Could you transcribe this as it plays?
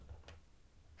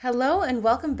Hello and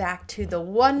welcome back to The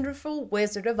Wonderful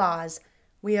Wizard of Oz.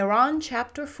 We are on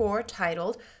Chapter 4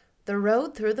 titled The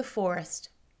Road Through the Forest.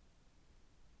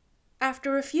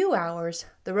 After a few hours,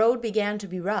 the road began to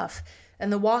be rough,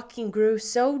 and the walking grew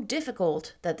so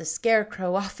difficult that the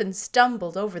Scarecrow often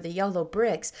stumbled over the yellow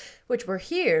bricks, which were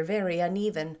here very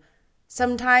uneven.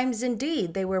 Sometimes,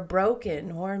 indeed, they were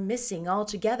broken or missing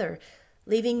altogether,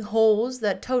 leaving holes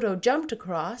that Toto jumped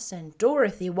across and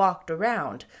Dorothy walked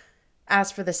around. As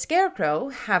for the Scarecrow,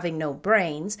 having no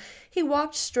brains, he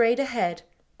walked straight ahead,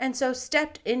 and so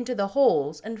stepped into the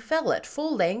holes and fell at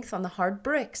full length on the hard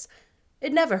bricks.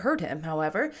 It never hurt him,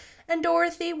 however, and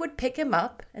Dorothy would pick him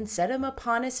up and set him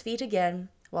upon his feet again,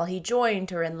 while he joined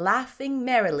her in laughing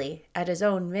merrily at his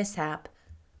own mishap.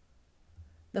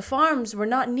 The farms were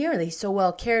not nearly so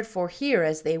well cared for here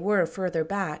as they were further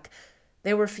back.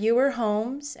 There were fewer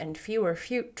homes and fewer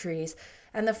fruit trees,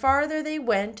 and the farther they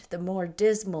went, the more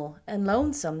dismal and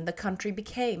lonesome the country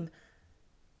became.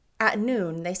 At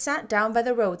noon they sat down by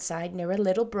the roadside near a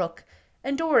little brook,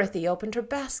 and Dorothy opened her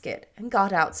basket and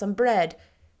got out some bread.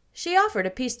 She offered a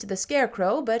piece to the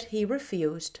Scarecrow, but he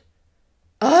refused.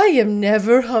 "I am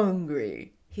never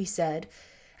hungry," he said,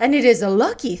 "and it is a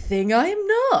lucky thing I am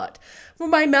not, for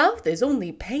my mouth is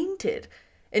only painted,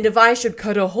 and if I should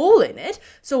cut a hole in it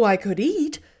so I could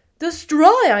eat, the straw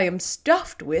I am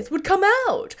stuffed with would come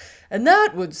out, and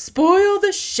that would spoil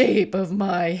the shape of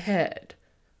my head."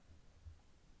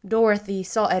 Dorothy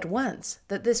saw at once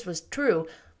that this was true,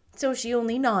 so she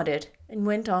only nodded and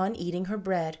went on eating her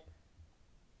bread.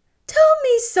 "Tell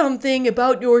me something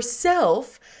about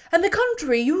yourself and the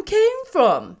country you came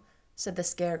from," said the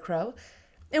Scarecrow,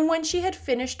 and when she had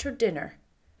finished her dinner,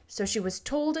 so she was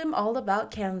told him all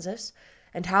about Kansas,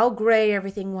 and how gray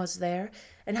everything was there,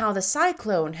 and how the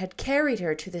cyclone had carried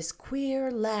her to this queer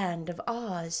land of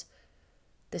Oz.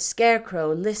 The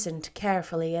Scarecrow listened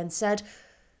carefully and said,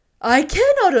 "I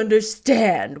cannot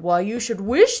understand why you should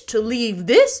wish to leave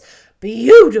this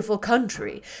beautiful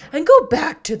country and go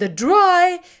back to the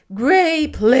dry, gray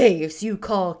place you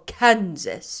call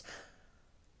Kansas."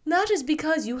 "That is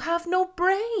because you have no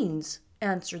brains,"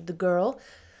 answered the girl.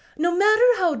 "No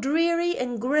matter how dreary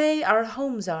and gray our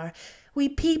homes are, we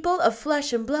people of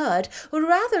flesh and blood would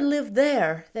rather live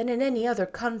there than in any other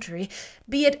country,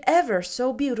 be it ever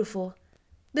so beautiful.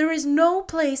 There is no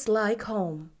place like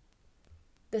home."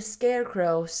 The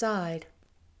Scarecrow sighed.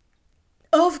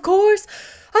 "Of course,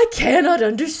 I cannot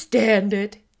understand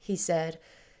it," he said.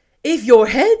 "If your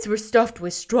heads were stuffed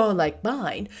with straw like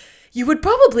mine, you would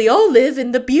probably all live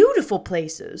in the beautiful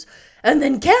places, and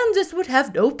then Kansas would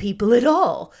have no people at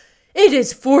all. It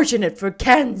is fortunate for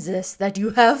Kansas that you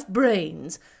have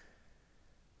brains."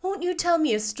 "Won't you tell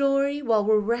me a story while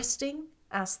we're resting?"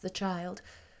 asked the child.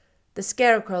 The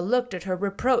Scarecrow looked at her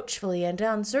reproachfully and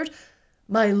answered,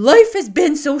 "My life has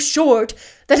been so short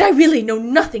that I really know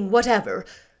nothing whatever.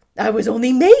 I was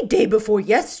only made day before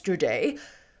yesterday.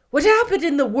 What happened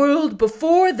in the world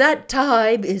before that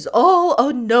time is all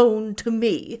unknown to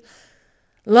me.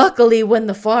 Luckily, when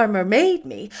the farmer made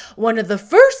me, one of the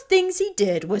first things he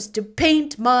did was to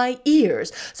paint my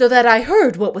ears so that I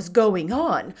heard what was going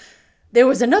on. There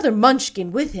was another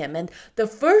Munchkin with him, and the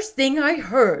first thing I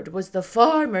heard was the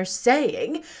farmer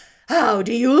saying, 'How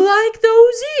do you like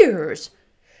those ears?'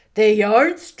 'They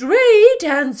aren't straight,'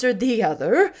 answered the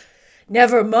other.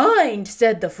 'Never mind,'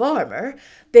 said the farmer,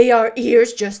 'they are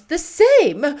ears just the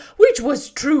same,' which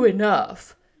was true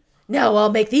enough. 'Now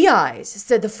I'll make the eyes,'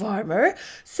 said the farmer.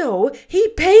 So he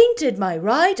painted my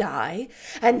right eye,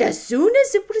 and as soon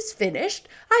as it was finished,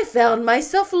 I found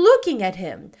myself looking at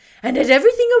him and at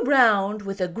everything around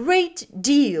with a great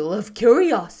deal of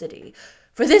curiosity,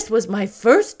 for this was my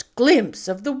first glimpse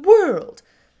of the world.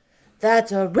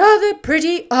 'That's a rather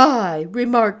pretty eye,'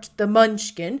 remarked the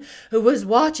Munchkin, who was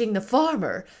watching the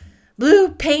farmer. 'Blue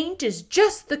paint is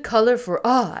just the color for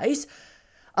eyes.'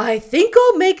 'I think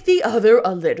I'll make the other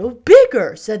a little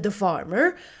bigger,' said the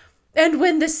farmer. And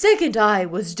when the second eye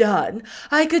was done,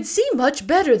 I could see much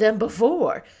better than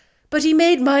before. But he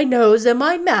made my nose and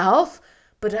my mouth,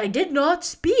 but I did not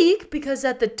speak because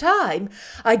at the time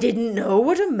I didn't know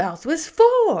what a mouth was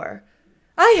for.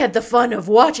 I had the fun of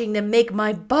watching them make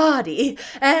my body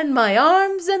and my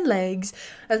arms and legs,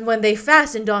 and when they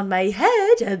fastened on my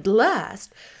head at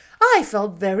last, I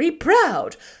felt very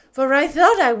proud, for I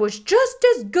thought I was just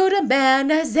as good a man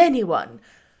as anyone."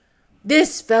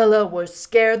 "This fellow will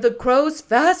scare the crows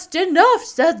fast enough,"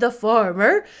 said the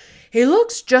farmer. "He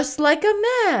looks just like a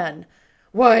man."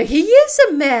 "Why, he is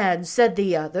a man," said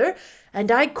the other, and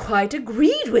I quite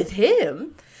agreed with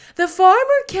him. The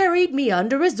farmer carried me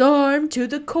under his arm to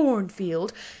the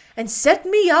cornfield, and set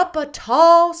me up a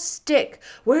tall stick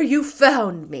where you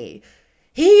found me.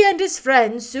 He and his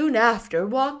friends soon after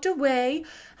walked away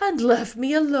and left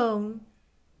me alone.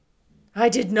 I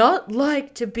did not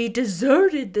like to be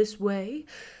deserted this way,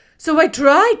 so I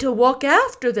tried to walk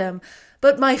after them,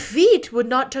 but my feet would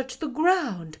not touch the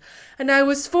ground, and I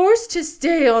was forced to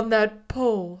stay on that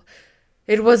pole.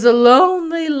 It was a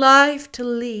lonely life to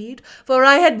lead, for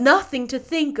I had nothing to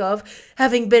think of,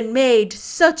 having been made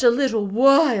such a little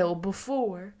while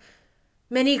before.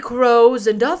 Many crows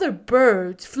and other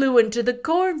birds flew into the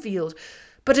cornfield,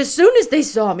 but as soon as they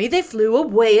saw me, they flew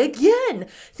away again,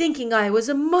 thinking I was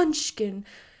a munchkin,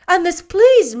 and this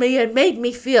pleased me and made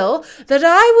me feel that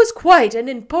I was quite an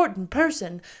important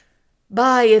person.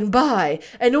 By and by,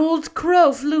 an old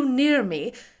crow flew near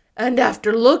me, and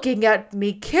after looking at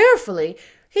me carefully,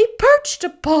 he perched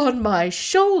upon my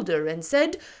shoulder and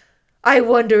said, "I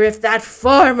wonder if that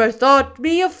farmer thought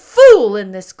me a fool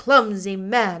in this clumsy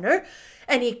manner.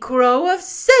 Any crow of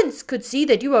sense could see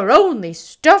that you are only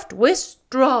stuffed with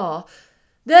straw."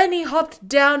 Then he hopped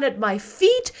down at my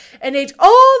feet and ate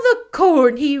all the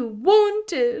corn he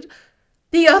wanted.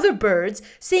 The other birds,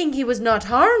 seeing he was not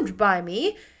harmed by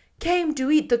me, came to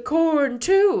eat the corn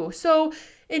too, so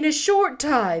in a short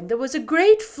time there was a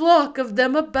great flock of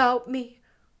them about me.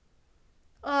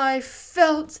 I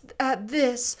felt at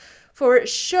this, for it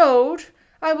showed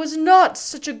I was not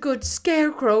such a good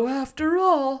scarecrow after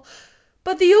all.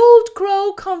 But the old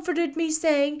crow comforted me,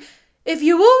 saying, "If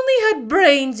you only had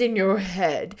brains in your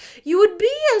head, you would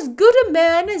be as good a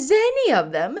man as any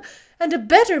of them, and a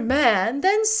better man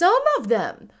than some of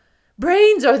them.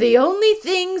 Brains are the only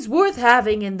things worth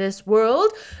having in this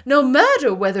world, no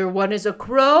matter whether one is a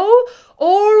crow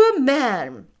or a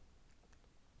man."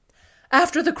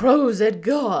 After the crows had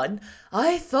gone,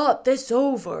 I thought this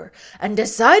over and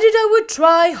decided I would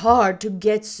try hard to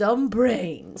get some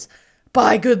brains.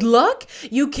 By good luck,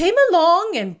 you came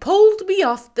along and pulled me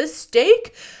off the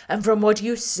stake, and from what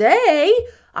you say,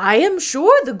 I am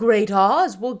sure the Great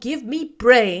Oz will give me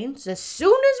brains as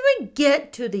soon as we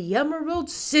get to the Emerald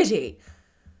City.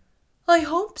 "I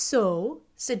hope so,"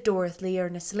 said Dorothy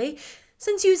earnestly,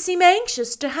 "since you seem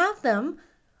anxious to have them."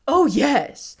 "Oh,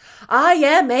 yes, I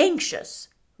am anxious,"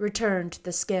 returned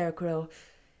the Scarecrow.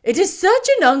 "It is such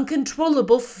an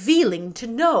uncontrollable feeling to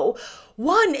know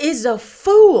one is a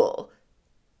fool."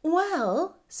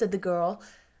 "Well," said the girl,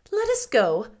 "let us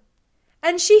go."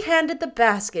 And she handed the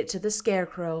basket to the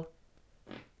Scarecrow.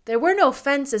 There were no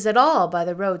fences at all by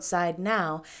the roadside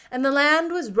now, and the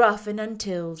land was rough and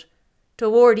untilled.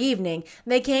 Toward evening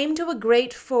they came to a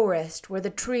great forest where the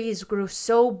trees grew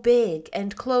so big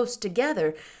and close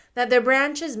together that their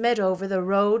branches met over the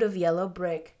road of yellow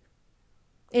brick.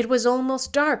 It was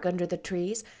almost dark under the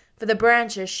trees, for the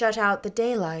branches shut out the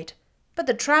daylight, but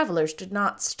the travelers did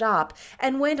not stop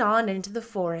and went on into the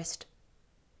forest.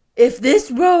 "If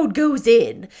this road goes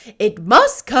in, it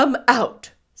must come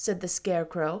out," said the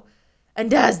Scarecrow.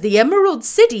 "And as the Emerald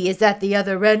City is at the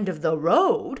other end of the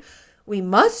road, we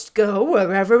must go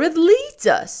wherever it leads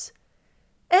us."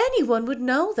 "Anyone would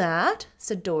know that,"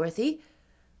 said Dorothy.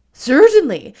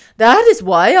 "Certainly, that is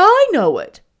why I know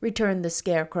it," returned the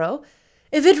Scarecrow.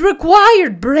 "If it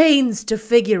required brains to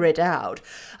figure it out,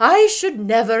 I should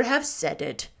never have said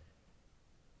it."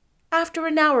 After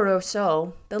an hour or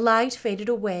so, the light faded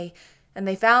away, and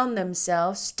they found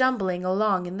themselves stumbling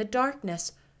along in the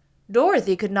darkness.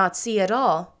 Dorothy could not see at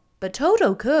all, but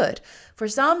Toto could, for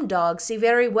some dogs see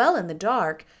very well in the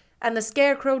dark, and the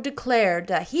Scarecrow declared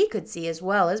that he could see as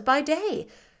well as by day.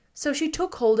 So she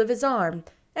took hold of his arm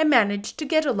and managed to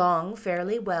get along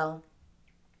fairly well.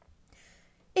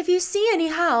 "If you see any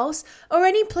house or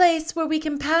any place where we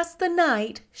can pass the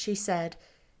night," she said,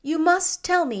 "you must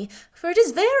tell me, for it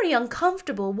is very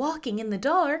uncomfortable walking in the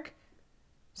dark."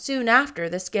 Soon after,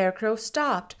 the Scarecrow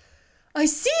stopped. "I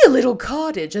see a little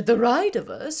cottage at the right of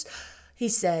us," he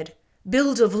said,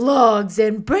 "built of logs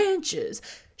and branches.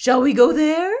 Shall we go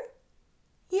there?"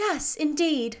 "Yes,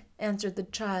 indeed," answered the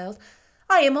child.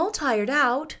 "I am all tired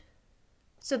out."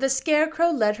 So the Scarecrow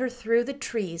led her through the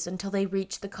trees until they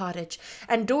reached the cottage,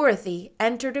 and Dorothy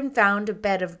entered and found a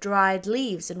bed of dried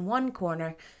leaves in one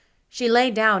corner. She lay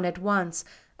down at once,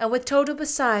 and with Toto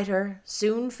beside her,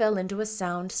 soon fell into a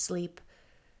sound sleep.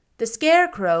 The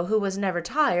Scarecrow, who was never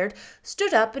tired,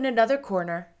 stood up in another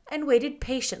corner and waited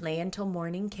patiently until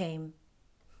morning came.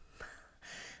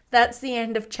 That's the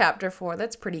end of chapter 4.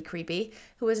 That's pretty creepy.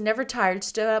 Who was never tired,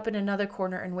 stood up in another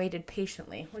corner and waited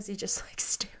patiently. Was he just like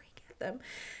staring at them?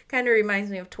 Kind of reminds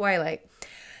me of Twilight.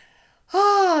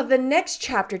 The next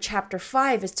chapter, chapter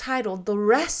 5, is titled The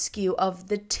Rescue of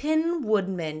the Tin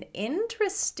Woodman.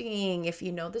 Interesting. If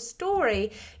you know the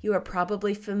story, you are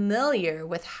probably familiar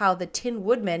with how the Tin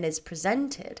Woodman is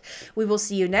presented. We will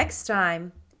see you next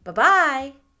time.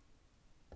 Bye-bye.